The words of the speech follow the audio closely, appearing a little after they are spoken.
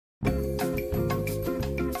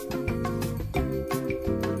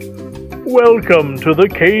Welcome to the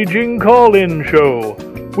Caging Call-In Show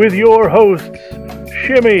with your hosts,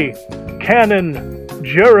 Shimmy, Cannon,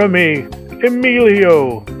 Jeremy,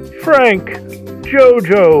 Emilio, Frank,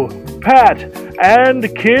 Jojo, Pat,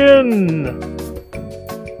 and Kin.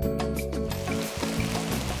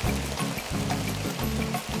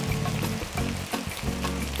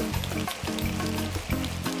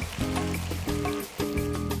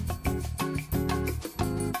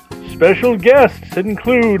 Special guests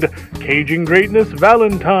include Caging Greatness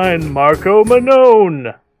Valentine Marco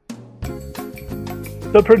Manone,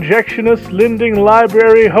 the Projectionist Lending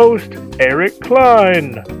Library host Eric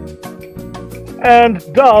Klein, and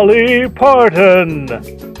Dolly Parton.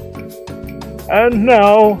 And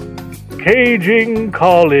now, Caging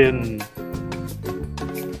Call-In.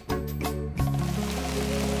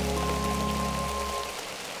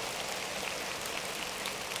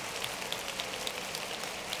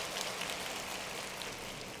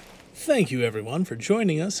 Thank you, everyone, for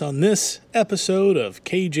joining us on this episode of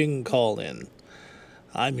Caging Call-In.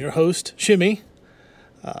 I'm your host, Shimmy,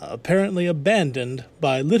 apparently abandoned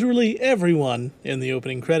by literally everyone in the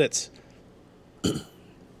opening credits.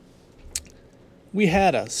 We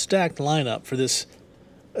had a stacked lineup for this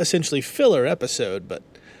essentially filler episode, but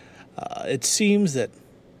it seems that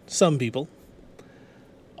some people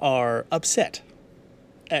are upset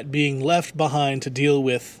at being left behind to deal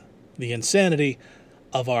with the insanity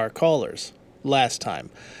of our callers last time,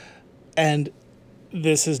 and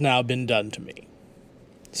this has now been done to me.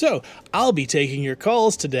 So, I'll be taking your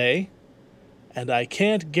calls today, and I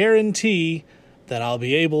can't guarantee that I'll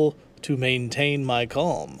be able to maintain my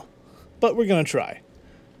calm, but we're gonna try.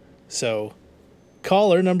 So,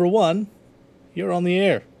 caller number 1, you're on the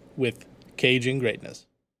air with Caging Greatness.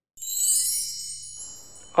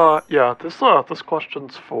 This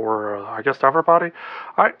question's for, I guess, everybody.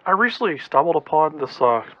 I recently stumbled upon this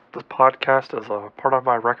podcast as a part of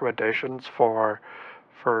my recommendations for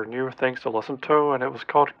new things to listen to, and it was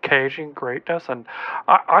called Caging Greatness, and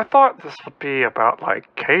I thought this would be about,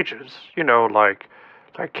 like, cages, like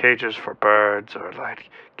cages for birds, or, like,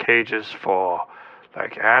 cages for,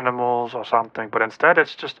 like, animals or something, but instead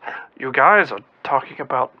it's just, you guys are talking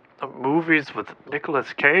about movies with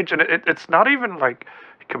Nicolas Cage, and it's not even, like,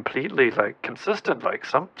 completely, like, consistent. Like,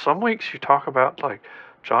 some weeks you talk about, like,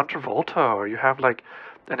 John Travolta, or you have, like,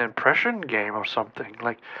 an impression game or something.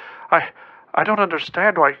 Like, I don't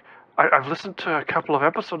understand why. I've listened to a couple of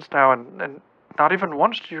episodes now, and not even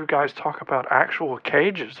once do you guys talk about actual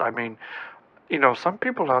cages. I mean, some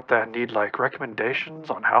people out there need, like, recommendations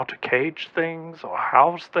on how to cage things or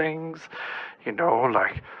house things,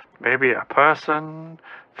 like maybe a person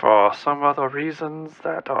for some other reasons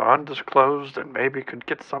that are undisclosed and maybe could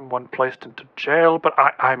get someone placed into jail. But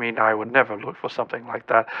I mean, I would never look for something like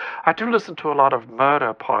that. I do listen to a lot of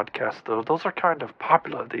murder podcasts, though. Those are kind of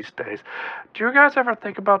popular these days. Do you guys ever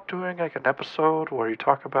think about doing, like, an episode where you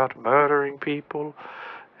talk about murdering people?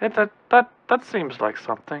 That seems like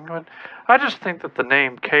something. I just think that the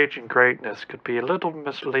name Caging Greatness could be a little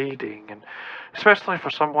misleading, and especially for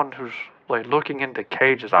someone who's, like, looking into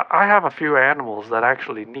cages. I have a few animals that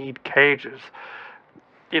actually need cages.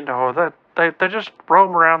 That they just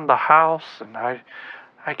roam around the house, and I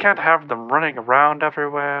can't have them running around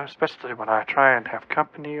everywhere, especially when I try and have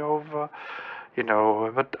company over.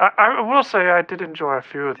 But I will say I did enjoy a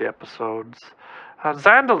few of the episodes.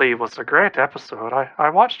 Zandali was a great episode. I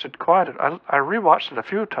watched it I rewatched it a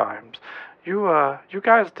few times. You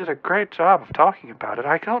guys did a great job of talking about it.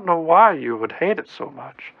 I don't know why you would hate it so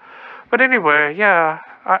much. But anyway, yeah,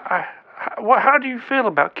 how do you feel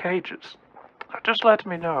about cages? Just let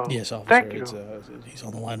me know. Yes, officer. Thank you. He's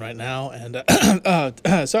on the line right now, and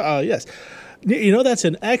yes. That's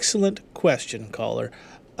an excellent question, caller.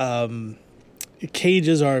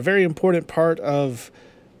 Cages are a very important part of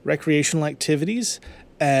recreational activities,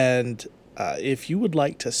 and if you would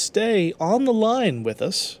like to stay on the line with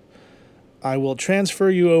us, I will transfer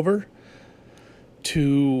you over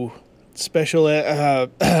to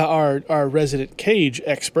our resident cage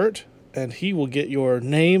expert, and he will get your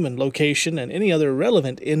name and location and any other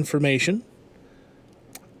relevant information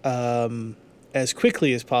as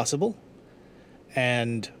quickly as possible,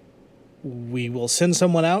 and we will send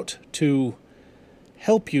someone out to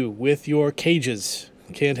help you with your cages.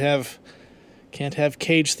 Can't have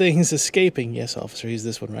cage things escaping. Yes, officer, he's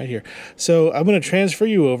this one right here. So I'm going to transfer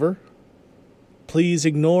you over. Please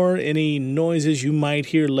ignore any noises you might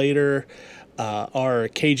hear later. Our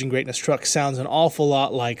Caging Greatness truck sounds an awful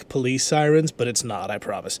lot like police sirens, but it's not, I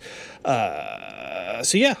promise.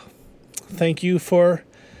 So yeah, thank you for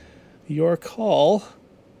your call.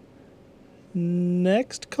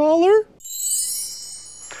 Next caller?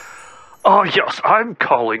 Oh, yes, I'm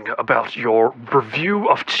calling about your review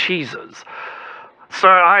of cheeses.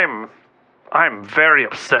 Sir, I'm very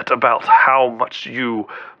upset about how much you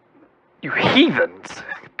heathens,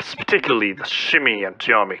 particularly the Shimmy and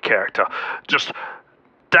Jeremy character, just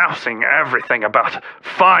dousing everything about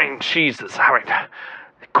fine cheeses. I mean,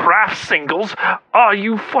 Kraft singles? Are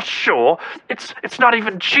you for sure? It's not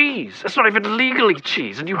even cheese. It's not even legally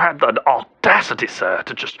cheese. And you had the audacity, sir,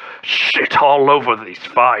 to just shit all over these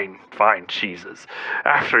fine cheeses.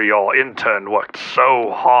 After your intern worked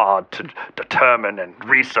so hard to determine and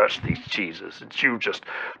research these cheeses, and you just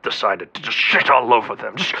decided to just shit all over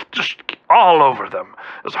them. Just all over them.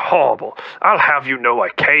 It was horrible. I'll have you know a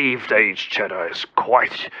caved aged cheddar is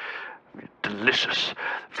quite delicious,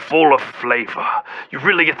 full of flavor. You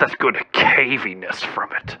really get that good caviness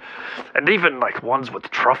from it. And even like ones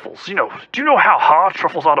with truffles. Do you know how hard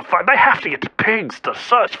truffles are to find? They have to get pigs to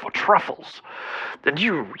search for truffles. And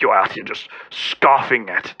you're out here just scoffing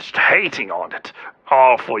at it, just hating on it,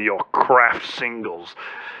 all for your Kraft singles.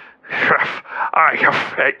 I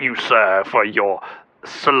have met you, sir, for your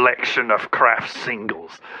selection of Kraft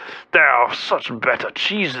singles. There are such better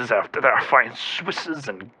cheeses out there. There are fine Swisses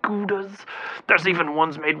and Goudas. There's even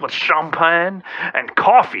ones made with champagne and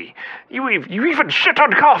coffee. You even shit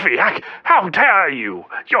on coffee. How dare you?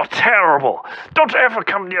 You're terrible. Don't ever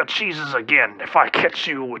come near cheeses again. If I catch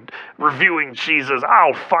you reviewing cheeses,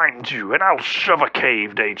 I'll find you and I'll shove a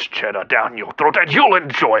caved aged cheddar down your throat and you'll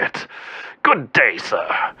enjoy it. Good day,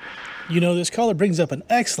 sir. This caller brings up an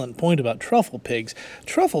excellent point about truffle pigs.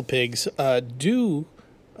 Truffle pigs do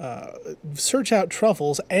search out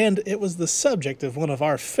truffles, and it was the subject of one of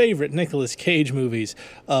our favorite Nicolas Cage movies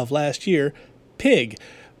of last year, Pig.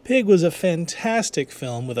 Pig was a fantastic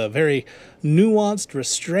film with a very nuanced,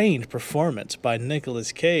 restrained performance by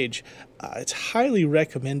Nicolas Cage. It's highly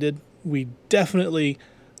recommended. We definitely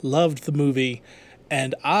loved the movie,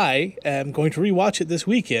 and I am going to rewatch it this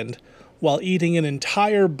weekend while eating an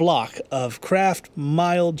entire block of Kraft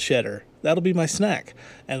mild cheddar. That'll be my snack,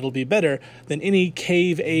 and it'll be better than any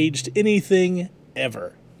cave-aged anything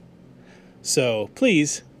ever. So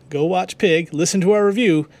please, go watch Pig, listen to our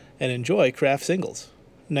review, and enjoy Kraft singles.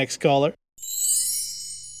 Next caller.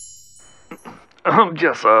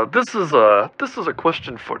 Yes, this is a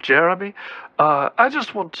question for Jeremy. I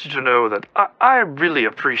just want you to know that I really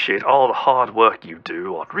appreciate all the hard work you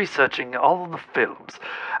do on researching all of the films.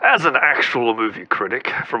 As an actual movie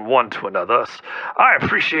critic from one to another, I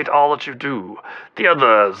appreciate all that you do. The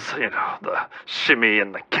others, the Shimmy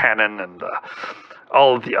and the Cannon and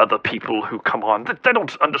all of the other people who come on, they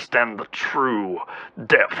don't understand the true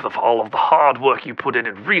depth of all of the hard work you put in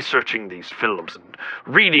researching these films and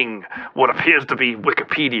reading what appears to be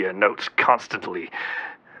Wikipedia notes constantly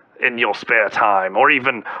in your spare time, or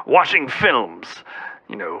even watching films.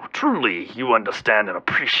 Truly you understand and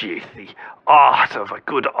appreciate the art of a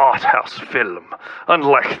good art house film,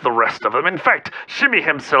 unlike the rest of them. In fact, Shimmy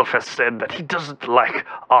himself has said that he doesn't like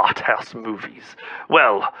art house movies.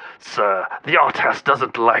 Well, sir, the art house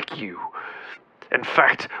doesn't like you. In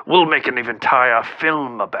fact, we'll make an entire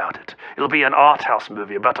film about it. It'll be an art house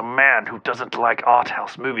movie about a man who doesn't like art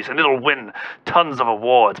house movies, and it'll win tons of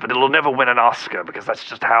awards, but it'll never win an Oscar because that's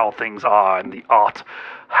just how things are in the art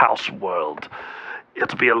house world.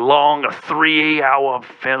 It'll be a long 3-hour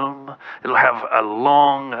film. It'll have a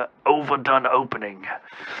long, overdone opening.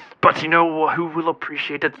 But you know who will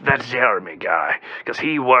appreciate it? That Jeremy guy. Because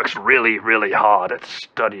he works really, really hard at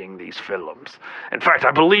studying these films. In fact,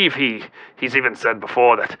 I believe he's even said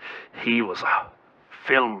before that he was a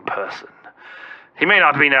film person. He may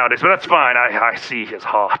not be nowadays, but that's fine. I see his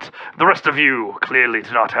heart. The rest of you clearly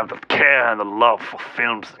do not have the care and the love for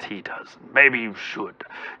films that he does. Maybe you should.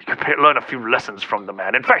 You could learn a few lessons from the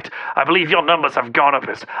man. In fact, I believe your numbers have gone up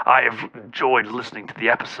as I have enjoyed listening to the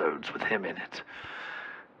episodes with him in it.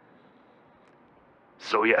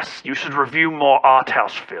 So yes, you should review more art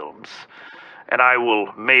house films. And I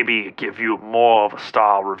will maybe give you more of a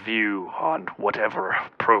star review on whatever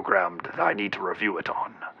program that I need to review it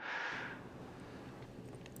on.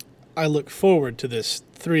 I look forward to this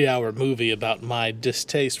 3-hour movie about my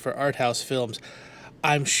distaste for art house films.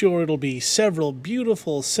 I'm sure it'll be several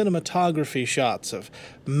beautiful cinematography shots of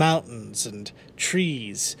mountains and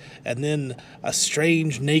trees, and then a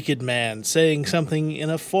strange naked man saying something in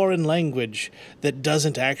a foreign language that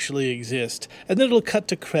doesn't actually exist. And then it'll cut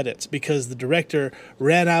to credits because the director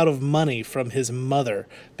ran out of money from his mother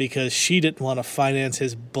because she didn't want to finance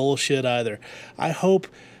his bullshit either. I hope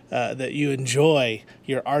that you enjoy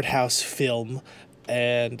your art house film.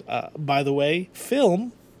 And by the way,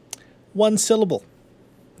 film, 1 syllable.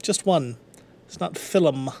 Just one. It's not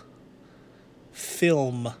film.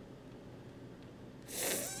 Film.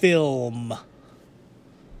 film.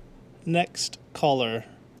 Next caller.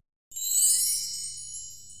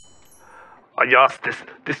 Yes,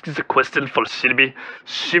 this is a question for Shimmy.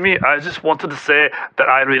 Shimmy, I just wanted to say that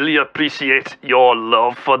I really appreciate your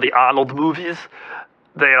love for the Arnold movies.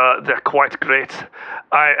 They're quite great.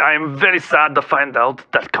 I'm very sad to find out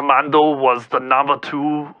that Commando was the number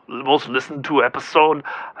 2 most listened to episode.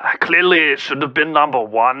 Clearly, it should have been number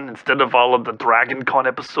 1 instead of all of the Dragon Con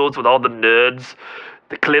episodes with all the nerds.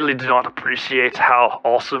 They clearly do not appreciate how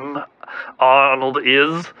awesome Arnold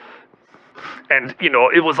is. And,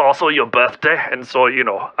 it was also your birthday, and so,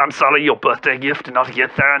 I'm sorry your birthday gift did not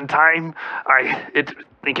get there in time. I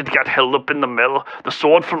think it got held up in the mail. The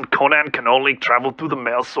sword from Conan can only travel through the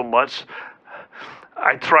mail so much.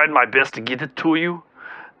 I tried my best to get it to you.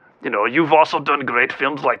 You've also done great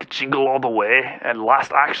films like Jingle All the Way and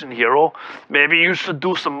Last Action Hero. Maybe you should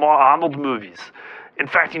do some more Arnold movies. In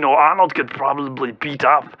fact, Arnold could probably beat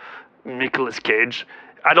up Nicolas Cage.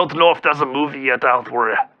 I don't know if there's a movie yet out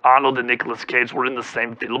where Arnold and Nicolas Cage were in the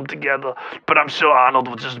same film together, but I'm sure Arnold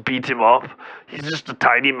would just beat him up. He's just a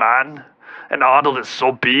tiny man, and Arnold is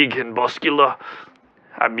so big and muscular.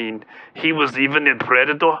 I mean, he was even in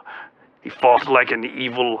Predator. He fought like an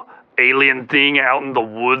evil alien thing out in the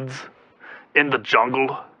woods, in the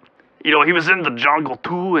jungle. He was in the jungle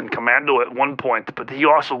too in Commando at one point, but he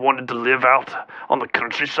also wanted to live out on the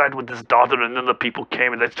countryside with his daughter, and then the people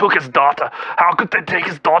came and they took his daughter. How could they take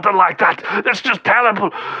his daughter like that? That's just terrible.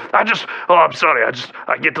 I'm sorry,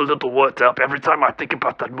 I get a little worked up every time I think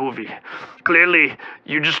about that movie. Clearly,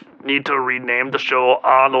 you just need to rename the show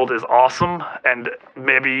Arnold is Awesome, and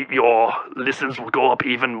maybe your listens will go up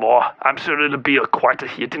even more. I'm sure it'll be quite a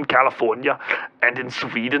hit in California and in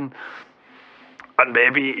Sweden. And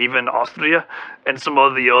maybe even Austria and some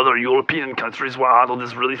of the other European countries where Arnold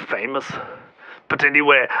is really famous. But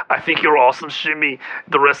anyway, I think you're awesome, Shimmy.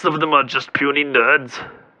 The rest of them are just puny nerds.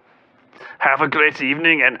 Have a great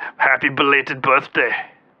evening and happy belated birthday.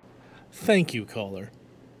 Thank you, caller.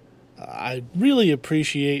 I really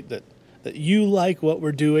appreciate that you like what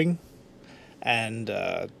we're doing. And,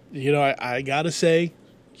 I gotta say,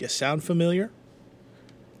 you sound familiar.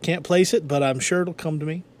 Can't place it, but I'm sure it'll come to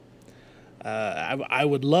me. I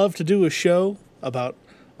would love to do a show about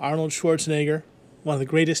Arnold Schwarzenegger, one of the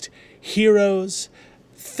greatest heroes,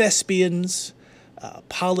 thespians,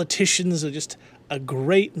 politicians, just a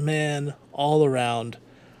great man all around.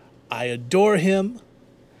 I adore him.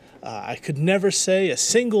 I could never say a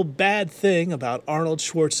single bad thing about Arnold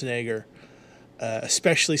Schwarzenegger,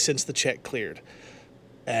 especially since the check cleared.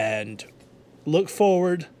 And look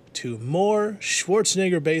forward to more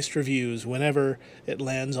Schwarzenegger-based reviews whenever it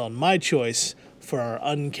lands on my choice for our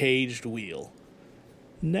uncaged wheel.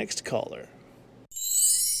 Next caller.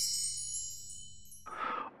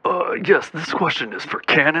 Yes, this question is for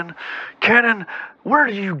Cannon. Cannon, where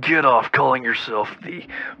do you get off calling yourself the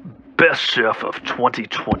best chef of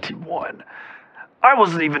 2021? I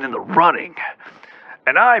wasn't even in the running,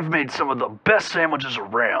 and I've made some of the best sandwiches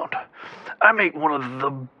around. I make one of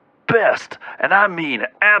the best, and I mean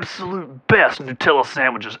absolute best Nutella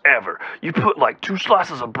sandwiches ever. You put like 2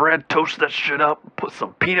 slices of bread, toast that shit up, put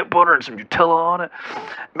some peanut butter and some Nutella on it,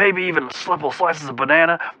 maybe even a couple slices of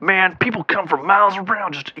banana. Man, people come from miles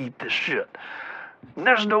around just to eat this shit. And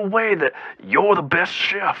there's no way that you're the best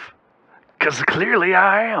chef, because clearly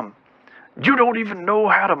I am. You don't even know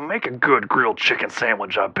how to make a good grilled chicken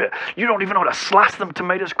sandwich, I bet. You don't even know how to slice them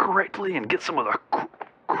tomatoes correctly and get some of the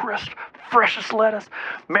crisp, freshest lettuce.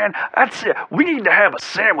 Man, that's it. We need to have a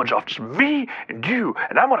sandwich off just me and you,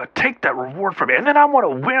 and I'm going to take that reward from you, and then I want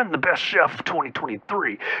to win the best chef of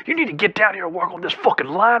 2023. You need to get down here and work on this fucking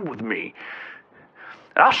line with me,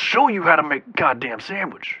 and I'll show you how to make a goddamn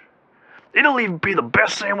sandwich. It'll even be the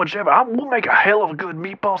best sandwich ever. We'll make a hell of a good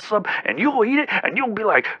meatball sub, and you'll eat it, and you'll be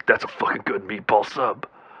like, that's a fucking good meatball sub.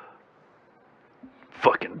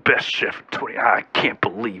 Fucking best chef of 20. I can't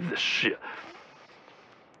believe this shit.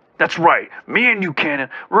 That's right. Me and you, Cannon,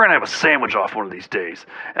 we're going to have a sandwich off one of these days.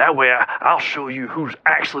 That way I'll show you who's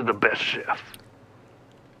actually the best chef.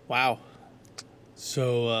 Wow.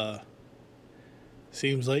 So,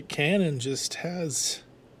 seems like Cannon just has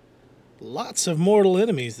lots of mortal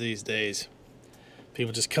enemies these days.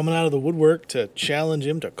 People just coming out of the woodwork to challenge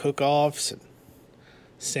him to cook-offs and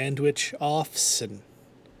sandwich-offs, and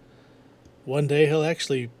one day he'll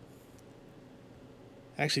actually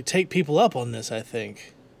take people up on this, I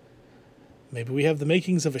think. Maybe we have the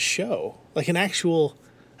makings of a show, like an actual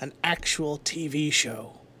TV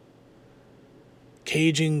show.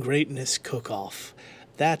 Caging Greatness Cook-Off.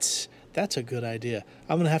 That's a good idea.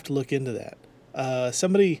 I'm gonna have to look into that.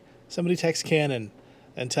 Somebody text Cannon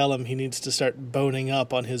and tell him he needs to start boning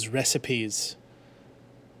up on his recipes.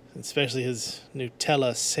 Especially his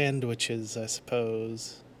Nutella sandwiches, I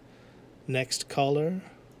suppose. Next caller.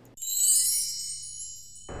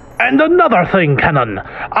 And another thing, Canon.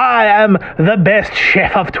 I am the best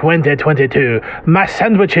chef of 2022. My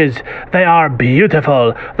sandwiches, they are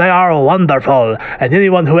beautiful. They are wonderful. And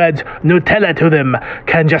anyone who adds Nutella to them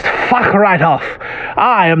can just fuck right off.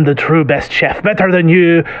 I am the true best chef. Better than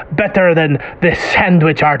you. Better than this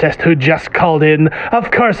sandwich artist who just called in.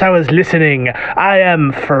 Of course I was listening. I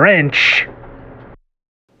am French.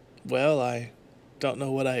 Well, I don't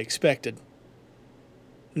know what I expected.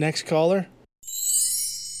 Next caller.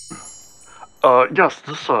 Yes,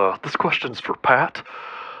 this question's for Pat.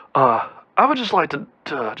 I would just like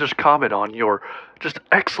to just comment on your just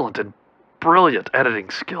excellent and brilliant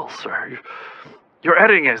editing skills, sir. Your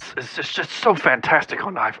editing is just so fantastic.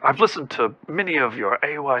 I've listened to many of your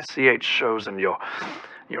AYCH shows and your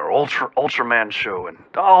Ultraman show and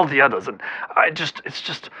all the others, and it's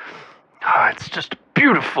just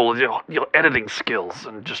beautiful, your editing skills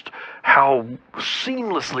and just how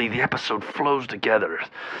seamlessly the episode flows together.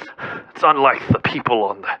 It's unlike the people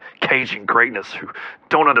on the Caging Greatness who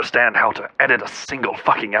don't understand how to edit a single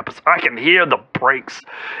fucking episode. I can hear the breaks.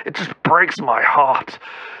 It just breaks my heart.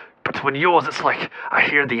 But when yours, it's like I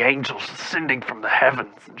hear the angels ascending from the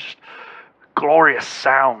heavens and just glorious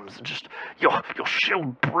sounds and just your sheer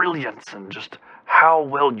brilliance and just how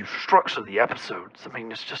well you structure the episodes. I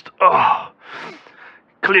mean, it's just,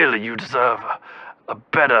 clearly you deserve a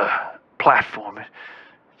better platform.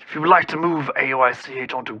 If you would like to move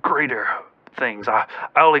AOICH onto greater things,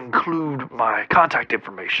 I'll include my contact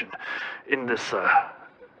information in this,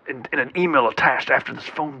 in an email attached after this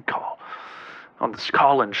phone call. On this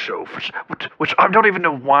call-in show, which I don't even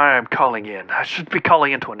know why I'm calling in. I should be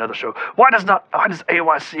calling into another show. Why does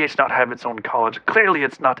AYCH not have its own college? Clearly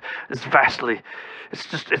it's not as vastly,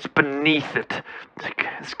 it's beneath it.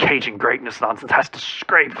 This Caging Greatness nonsense has to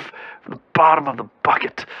scrape from the bottom of the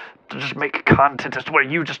bucket to just make content as to where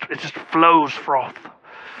it just flows froth.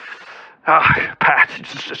 Pat,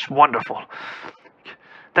 it's just wonderful.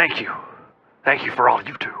 Thank you. Thank you for all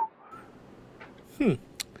you do.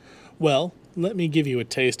 Well, let me give you a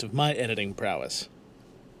taste of my editing prowess.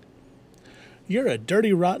 You're a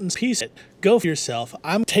dirty, rotten piece of it. Go for yourself.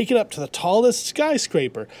 I'm taking it up to the tallest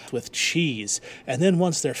skyscraper with cheese. And then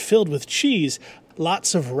once they're filled with cheese,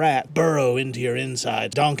 lots of rat burrow into your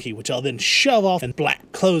inside donkey, which I'll then shove off in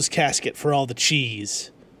black clothes casket for all the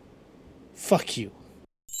cheese. Fuck you.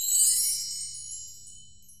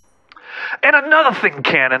 And another thing,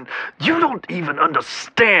 Cannon, you don't even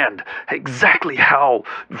understand exactly how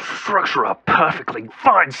you structure a perfectly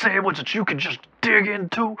fine sandwich that you can just dig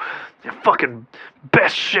into. Your fucking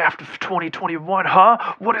best chef of 2021,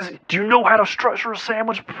 huh? What is it? Do you know how to structure a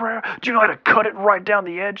sandwich, Prayer? Do you know how to cut it right down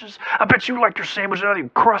the edges? I bet you like your sandwich without even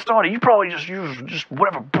crust on it. You probably just use just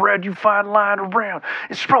whatever bread you find lying around.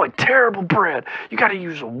 It's probably terrible bread. You gotta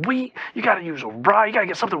use a wheat, you gotta use a rye, you gotta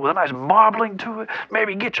get something with a nice marbling to it.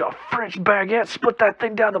 Maybe get you a French baguette, split that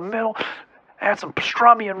thing down the middle, add some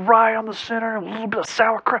pastrami and rye on the center, a little bit of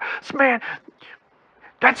sauerkraut. Man,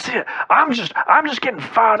 that's it. I'm just getting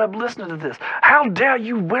fired up listening to this. How dare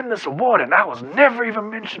you win this award and I was never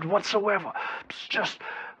even mentioned whatsoever. It's just,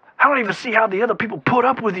 I don't even see how the other people put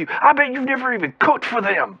up with you. I bet you've never even cooked for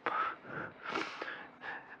them.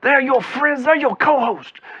 They're your friends, they're your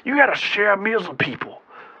co-hosts. You gotta share meals with people.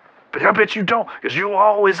 But I bet you don't, because you're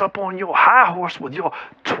always up on your high horse with your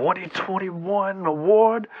 2021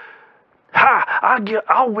 award.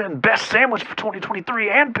 I'll win Best Sandwich for 2023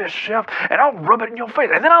 and Best Chef, and I'll rub it in your face,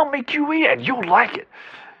 and then I'll make you eat it, and you'll like it.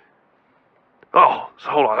 Oh, so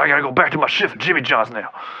hold on, I gotta go back to my shift at Jimmy John's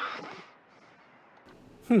now.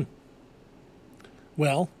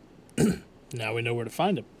 Well, now we know where to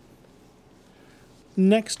find him.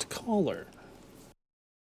 Next caller.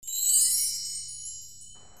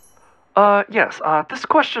 Yes, this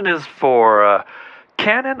question is for,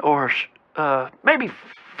 Cannon or, maybe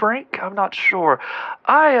Frank, I'm not sure.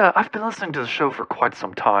 I've been listening to the show for quite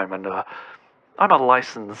some time, and I'm a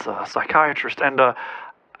licensed psychiatrist, and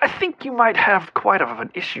I think you might have quite of an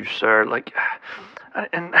issue, sir. Like,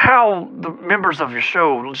 and how the members of your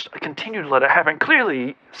show just continue to let it happen.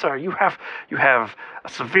 Clearly, sir, you have a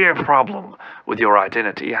severe problem with your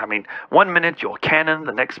identity. I mean, one minute you're Cannon,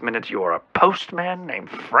 the next minute you're a postman named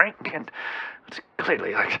Frank, and it's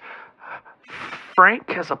clearly like.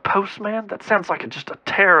 Frank as a postman? That sounds like just a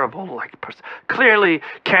terrible person. Clearly,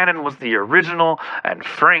 Cannon was the original, and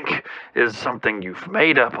Frank is something you've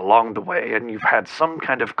made up along the way, and you've had some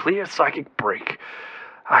kind of clear psychic break.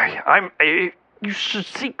 you should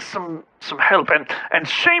seek some help, and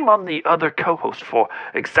shame on the other co-host for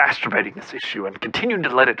exacerbating this issue and continuing to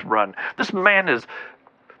let it run. This man is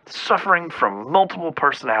suffering from multiple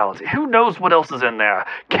personality. Who knows what else is in there?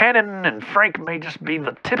 Cannon and Frank may just be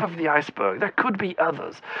the tip of the iceberg. There could be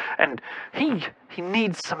others. And he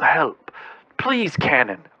needs some help. Please,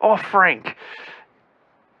 Cannon or Frank,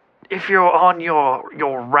 if you're on your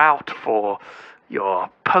route for your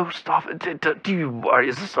post office, do you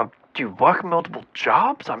work multiple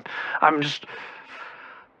jobs? I'm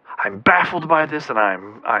baffled by this, and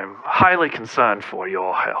I'm highly concerned for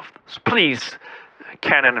your health. So please,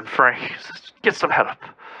 Cannon and Frank, get some help.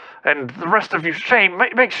 And the rest of you, Shane,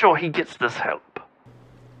 make sure he gets this help.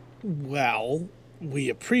 Well, we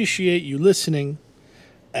appreciate you listening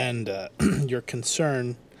and your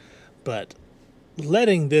concern, but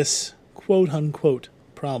letting this quote-unquote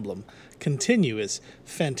problem continue is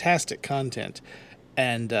fantastic content.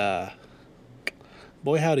 And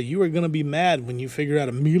boy howdy, you are going to be mad when you figure out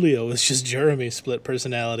Emilio is just Jeremy's split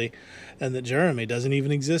personality and that Jeremy doesn't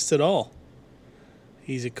even exist at all.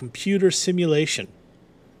 He's a computer simulation.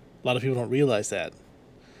 A lot of people don't realize that.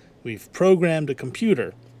 We've programmed a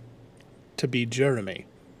computer to be Jeremy,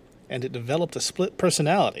 and it developed a split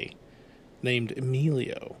personality named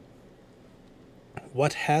Emilio.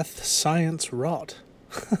 What hath science wrought?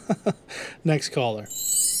 Next caller.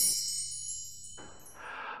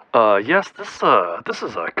 Yes, this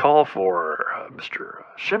is a call for Mr.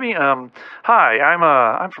 Shimmy. Hi,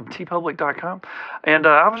 I'm from tpublic.com, and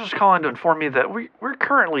I was just calling to inform you that we're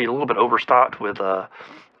currently a little bit overstocked with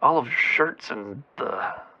all of your shirts, and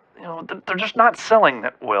they're just not selling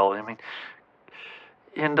that well. I mean,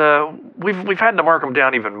 and we've had to mark them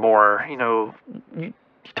down even more. You know, you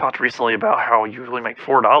talked recently about how you usually make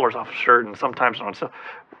 $4 off a shirt, and sometimes on sale.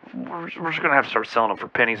 We're just going to have to start selling them for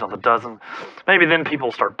pennies on the dozen. Maybe then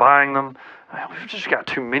people start buying them. We've just got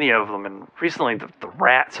too many of them. And recently the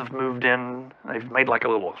rats have moved in. They've made like a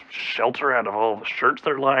little shelter out of all the shirts that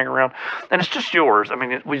are lying around. And it's just yours. I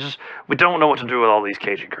mean, we don't know what to do with all these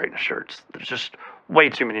Cajun Greatness shirts. There's just way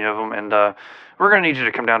too many of them. And we're going to need you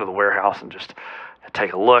to come down to the warehouse and just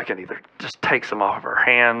take a look and either just take some off of our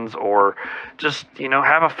hands or just,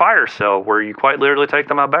 have a fire sale where you quite literally take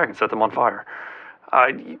them out back and set them on fire.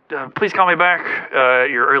 Please call me back at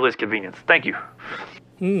your earliest convenience. Thank you.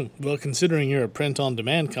 Well, considering you're a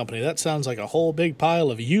print-on-demand company, that sounds like a whole big pile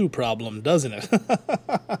of you problem, doesn't it?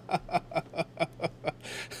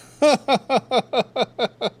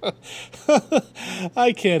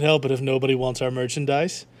 I can't help it if nobody wants our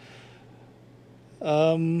merchandise.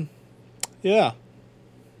 Yeah.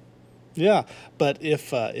 But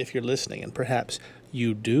if you're listening and perhaps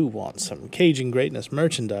you do want some Cajun Greatness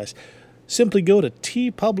merchandise, simply go to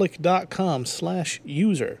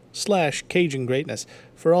tpublic.com/user/Cajun Greatness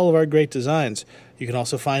for all of our great designs. You can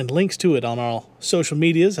also find links to it on our social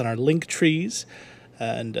medias and our link trees.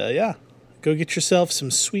 And go get yourself some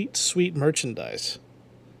sweet, sweet merchandise.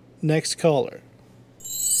 Next caller.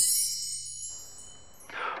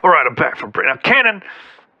 All right, I'm back from break. Now, Cannon,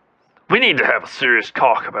 we need to have a serious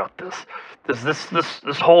talk about this.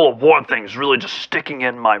 This whole award thing is really just sticking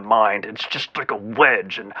in my mind. It's just like a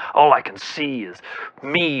wedge, and all I can see is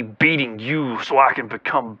me beating you so I can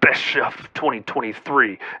become best chef of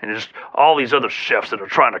 2023, and just all these other chefs that are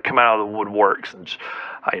trying to come out of the woodworks, and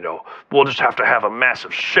we'll just have to have a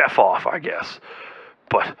massive chef off, I guess.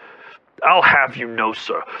 But I'll have you know,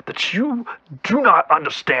 sir, that you do not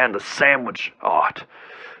understand the sandwich art.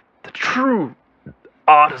 The true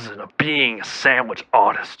artisan of being a sandwich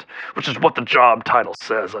artist, which is what the job title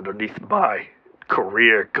says underneath my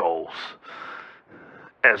career goals,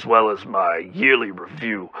 as well as my yearly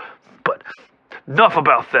review. But enough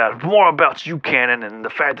about that. More about you, Cannon, and the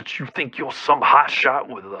fact that you think you're some hotshot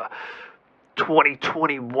with a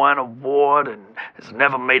 2021 award and has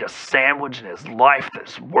never made a sandwich in his life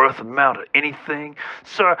that's worth amount of anything.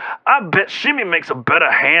 Sir, I bet Shimmy makes a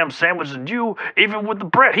better ham sandwich than you, even with the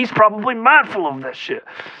bread. He's probably mindful of that shit.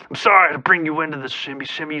 I'm sorry to bring you into this, Shimmy.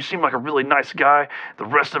 Shimmy, you seem like a really nice guy. The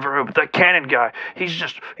rest of her, but that Cannon guy, he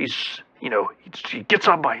gets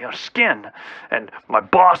on my skin. And my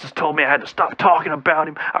boss has told me I had to stop talking about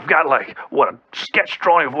him. I've got a sketch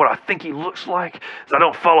drawing of what I think he looks like. I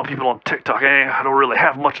don't follow people on TikTok. I don't really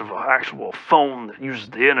have much of an actual phone that uses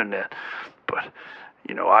the internet. But,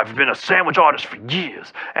 I've been a sandwich artist for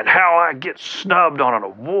years. And how I get snubbed on an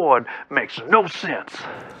award makes no sense.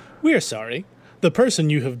 We're sorry. The person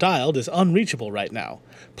you have dialed is unreachable right now.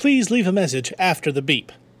 Please leave a message after the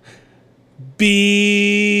beep. Beep.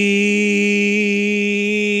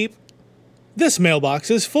 This mailbox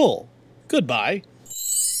is full. Goodbye.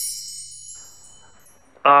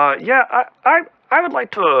 Yeah, I would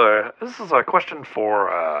like to. This is a question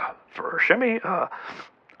for Shimmy.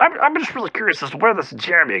 I'm just really curious as to where this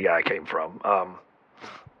Jeremy guy came from.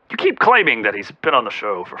 You keep claiming that he's been on the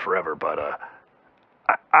show for forever, but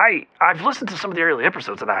I've listened to some of the early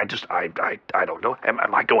episodes, and I don't know.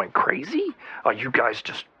 Am I going crazy? Are you guys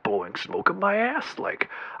just blowing smoke up my ass? Like,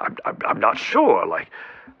 I'm not sure. Like,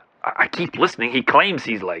 I keep listening. He claims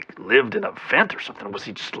he's like lived in a vent or something. Was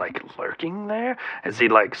he just like lurking there? Is he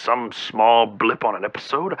like some small blip on an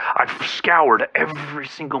episode? I've scoured every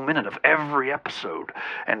single minute of every episode,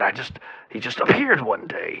 and he just appeared one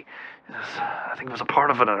day. I think it was a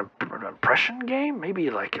part of an impression game,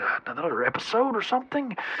 maybe like another episode or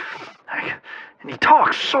something. And he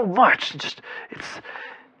talks so much. It's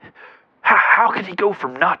how could he go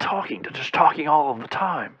from not talking to just talking all of the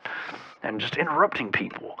time? And just interrupting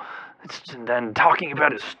people. And then talking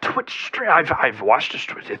about his Twitch stream. I've watched his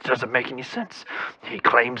Twitch. It doesn't make any sense. He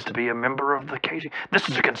claims to be a member of the KG. This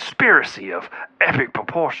is a conspiracy of epic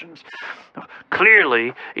proportions.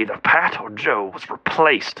 Clearly, either Pat or Joe was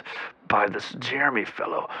replaced by this Jeremy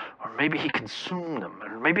fellow, or maybe he consumed them,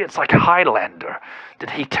 or maybe it's like Highlander.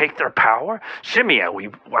 Did he take their power? Shimmy, I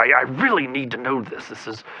really need to know this. This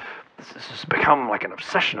has become like an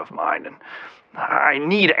obsession of mine, and I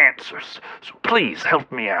need answers, so please help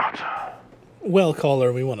me out. Well,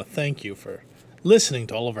 caller, we want to thank you for listening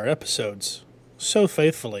to all of our episodes so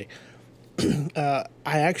faithfully. I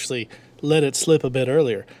actually let it slip a bit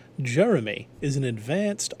earlier. Jeremy is an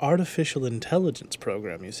advanced artificial intelligence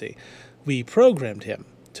program, you see. We programmed him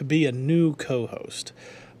to be a new co-host,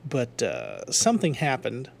 but something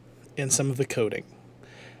happened in some of the coding,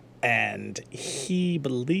 and he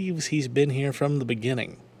believes he's been here from the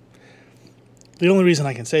beginning. The only reason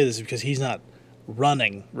I can say this is because he's not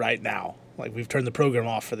running right now. Like, we've turned the program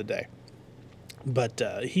off for the day. But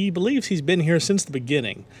he believes he's been here since the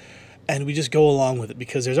beginning, and we just go along with it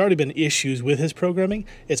because there's already been issues with his programming.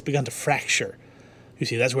 It's begun to fracture. You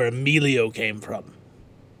see, that's where Emilio came from.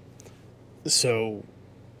 So,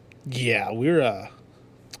 yeah, we're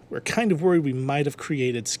kind of worried we might have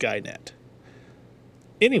created Skynet.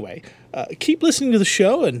 Anyway, keep listening to the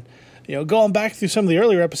show and, go on back through some of the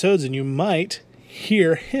earlier episodes, and you might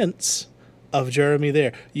hear hints of Jeremy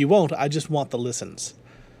there. You won't. I just want the listens.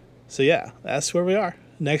 So yeah, that's where we are.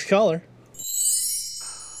 Next caller.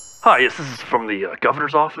 Hi, yes, this is from the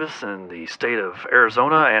governor's office in the state of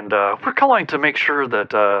Arizona, and we're calling to make sure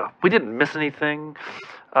that we didn't miss anything.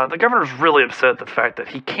 The governor's really upset at the fact that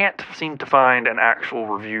he can't seem to find an actual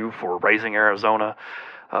review for Raising Arizona.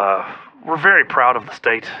 We're very proud of the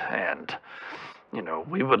state, and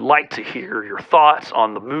we would like to hear your thoughts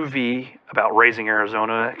on the movie about Raising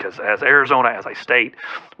Arizona, because as Arizona, as a state,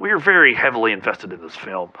 we are very heavily invested in this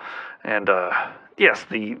film. And yes,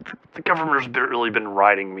 the governor's really been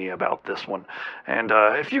writing me about this one. And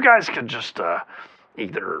if you guys could just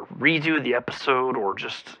either redo the episode or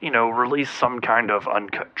just, release some kind of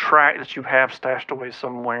uncut track that you have stashed away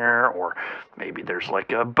somewhere, or maybe there's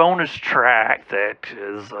like a bonus track that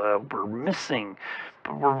is we're missing.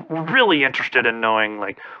 But we're really interested in knowing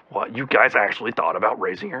like what you guys actually thought about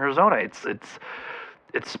Raising Arizona.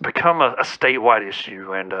 It's become a statewide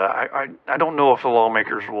issue, and I don't know if the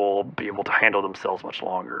lawmakers will be able to handle themselves much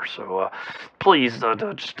longer. So please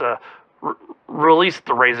just release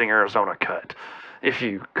the Raising Arizona cut, if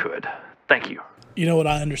you could. Thank you. You know what?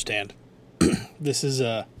 I understand. This is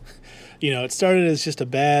it started as just a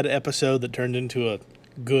bad episode that turned into a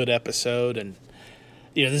good episode, and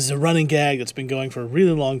this is a running gag that's been going for a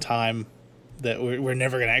really long time, that we're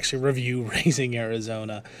never going to actually review Raising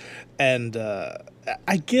Arizona. And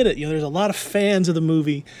I get it. There's a lot of fans of the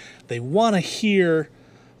movie. They want to hear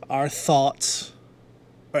our thoughts,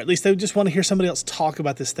 or at least they just want to hear somebody else talk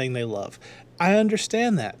about this thing they love. I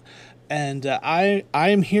understand that. And I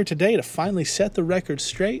am here today to finally set the record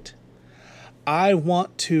straight. I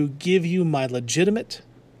want to give you my legitimate,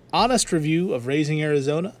 honest review of Raising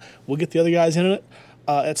Arizona. We'll get the other guys in it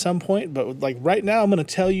at some point, but right now I'm going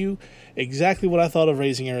to tell you exactly what I thought of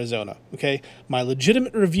Raising Arizona. Okay, my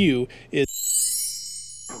legitimate review is.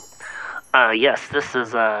 Yes, this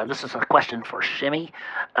is a question for Shimmy.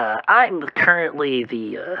 I'm currently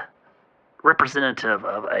the representative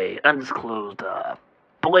of a undisclosed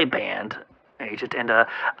boy band agent, and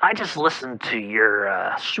I just listened to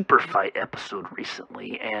your Super Fight episode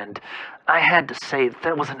recently, and I had to say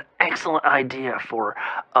that was an excellent idea for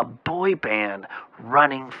a boy band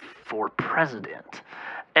running for president.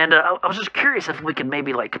 And I was just curious if we could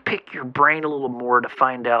maybe pick your brain a little more to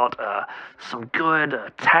find out some good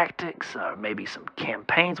tactics, maybe some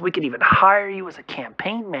campaigns. We could even hire you as a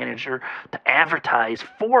campaign manager to advertise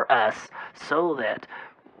for us so that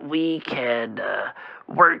we can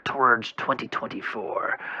work towards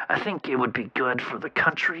 2024. I think it would be good for the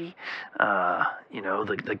country.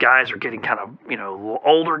 The guys are getting kind of, a little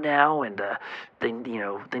older now, and they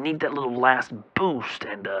need that little last boost,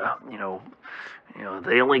 and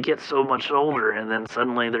they only get so much older, and then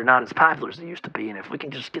suddenly they're not as popular as they used to be. And if we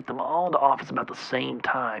can just get them all into office about the same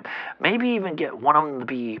time, maybe even get one of them to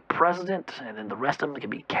be president, and then the rest of them can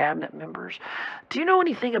be cabinet members. Do you know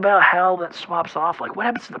anything about how that swaps off? Like, what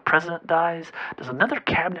happens if the president dies? Does another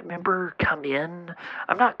cabinet member come in?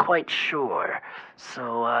 I'm not quite sure.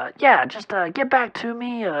 So, just get back to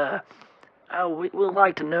me. We'd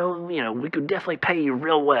like to know, we could definitely pay you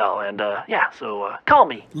real well. And, so call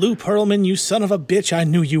me. Lou Pearlman, you son of a bitch, I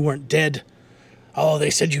knew you weren't dead. Oh, they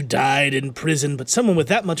said you died in prison, but someone with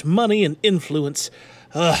that much money and influence,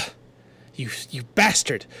 you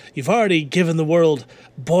bastard. You've already given the world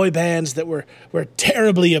boy bands that were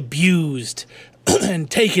terribly abused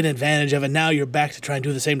and taken advantage of, and now you're back to try and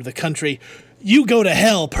do the same to the country. You go to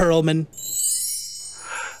hell, Pearlman.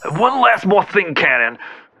 One last more thing, Cannon.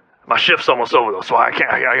 My shift's almost over, though, so I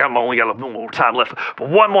only got a little more time left. But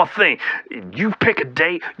one more thing. You pick a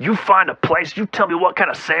date, you find a place, you tell me what kind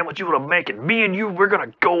of sandwich you want to make, and me and you, we're going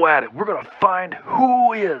to go at it. We're going to find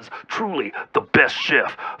who is truly the best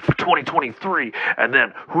chef for 2023. And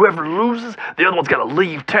then whoever loses, the other one's got to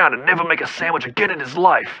leave town and never make a sandwich again in his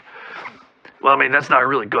life. Well, I mean, that's not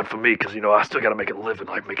really good for me because, I still got to make a living,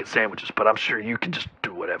 like making sandwiches, but I'm sure you can just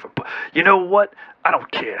do whatever. But you know what? I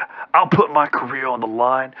don't care. I'll put my career on the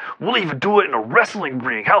line. We'll even do it in a wrestling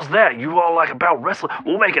ring. How's that? You all like about wrestling?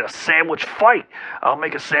 We'll make it a sandwich fight. I'll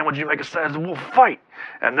make a sandwich, you make a sandwich, and we'll fight.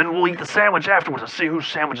 And then we'll eat the sandwich afterwards and see whose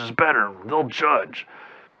sandwich is better, and they'll judge.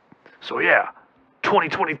 So yeah,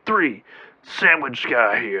 2023, sandwich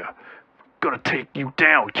guy here. Gonna take you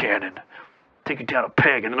down, Cannon. Take you down a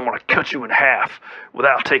peg, and then I'm going to cut you in half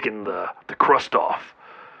without taking the crust off.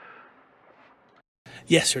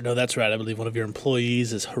 Yes, sir. No, that's right. I believe one of your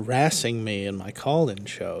employees is harassing me in my call-in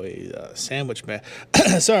show. A sandwich man.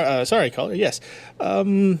 Sorry, caller. Yes.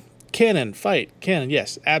 Cannon, fight. Cannon,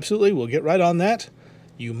 yes. Absolutely. We'll get right on that.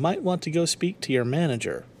 You might want to go speak to your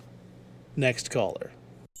manager. Next caller.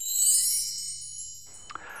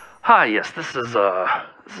 Hi, yes, this is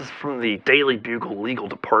from the Daily Bugle Legal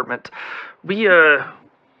Department. Mr.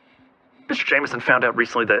 Jameson found out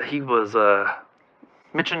recently that he was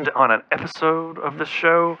mentioned on an episode of this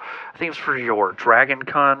show. I think it was for your Dragon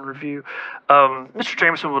Con review. Mr.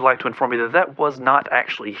 Jameson would like to inform you that was not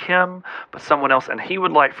actually him, but someone else, and he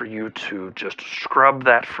would like for you to just scrub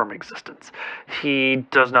that from existence. He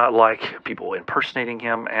does not like people impersonating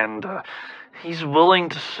him, and he's willing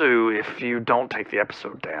to sue if you don't take the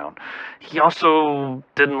episode down. He also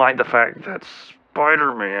didn't like the fact that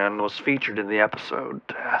Spider-Man was featured in the episode,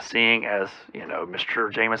 seeing as,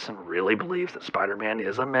 Mr. Jameson really believes that Spider-Man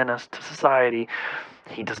is a menace to society.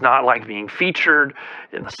 He does not like being featured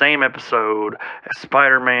in the same episode as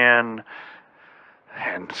Spider-Man,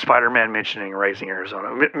 and Spider-Man mentioning Raising Arizona.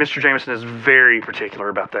 Mr. Jameson is very particular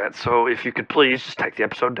about that, so if you could please just take the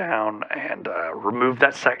episode down and remove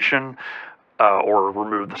that section, or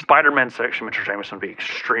remove the Spider-Man section, Mr. Jameson would be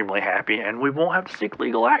extremely happy, and we won't have to seek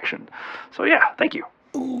legal action. So yeah, thank you.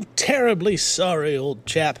 Ooh, terribly sorry, old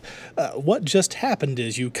chap. What just happened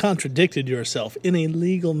is you contradicted yourself in a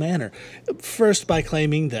legal manner. First, by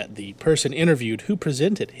claiming that the person interviewed who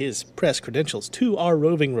presented his press credentials to our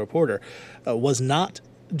roving reporter was not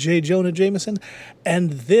J. Jonah Jameson,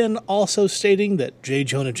 and then also stating that J.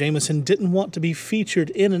 Jonah Jameson didn't want to be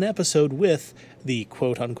featured in an episode with the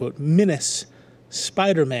quote-unquote menace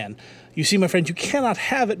Spider-Man. You see, my friend, you cannot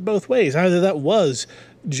have it both ways. Either that was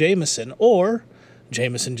Jameson, or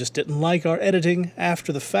Jameson just didn't like our editing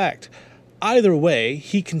after the fact. Either way,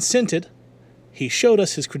 he consented, he showed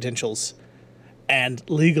us his credentials, and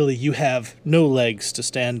legally you have no legs to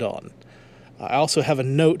stand on. I also have a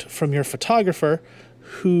note from your photographer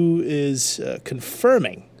who is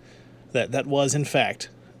confirming that that was, in fact,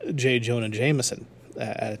 J. Jonah Jameson.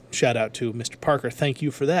 Shout out to Mr. Parker. Thank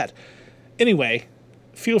you for that. Anyway,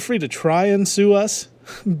 feel free to try and sue us,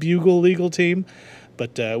 Bugle legal team,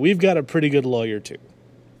 but we've got a pretty good lawyer, too.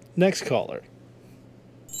 Next caller.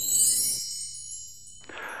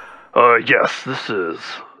 Yes, this is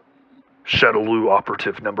Shadaloo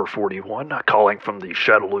Operative number 41, calling from the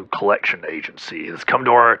Shadaloo Collection Agency. It has come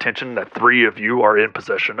to our attention that 3 of you are in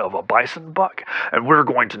possession of a bison buck, and we're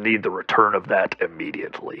going to need the return of that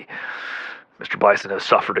immediately. Mr. Bison has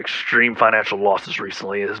suffered extreme financial losses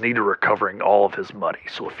recently and is needed recovering all of his money.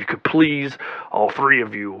 So if you could please, all 3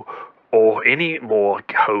 of you, or any more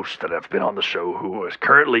hosts that have been on the show who is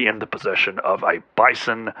currently in the possession of a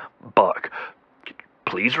bison buck,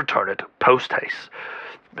 please return it post haste.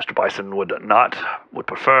 Mr. Bison would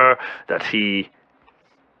prefer that he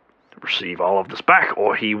receive all of this back,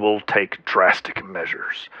 or he will take drastic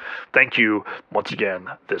measures. Thank you once again.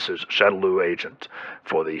 This is Shadaloo Agent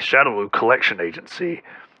for the Shadaloo Collection Agency,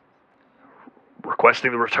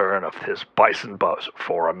 requesting the return of his Bison Buzz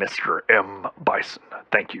for a Mr. M. Bison.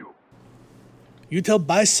 Thank you. You tell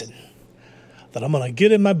Bison that I'm going to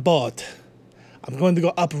get in my boat. I'm going to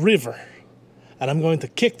go upriver, and I'm going to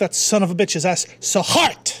kick that son of a bitch's ass so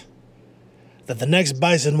hard that the next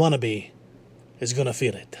Bison wannabe is going to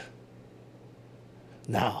feel it.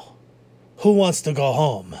 Now, who wants to go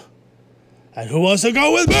home? And who wants to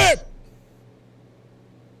go with me?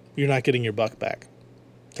 You're not getting your buck back.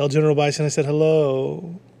 Tell General Bison I said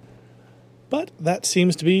hello. But that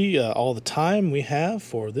seems to be all the time we have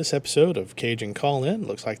for this episode of Cajun Call-In.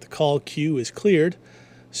 Looks like the call queue is cleared.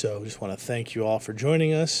 So just want to thank you all for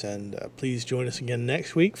joining us, and please join us again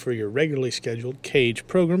next week for your regularly scheduled Cage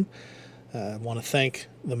program. I want to thank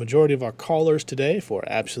the majority of our callers today for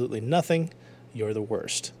absolutely nothing. You're the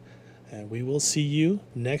worst. And we will see you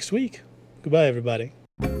next week. Goodbye, everybody.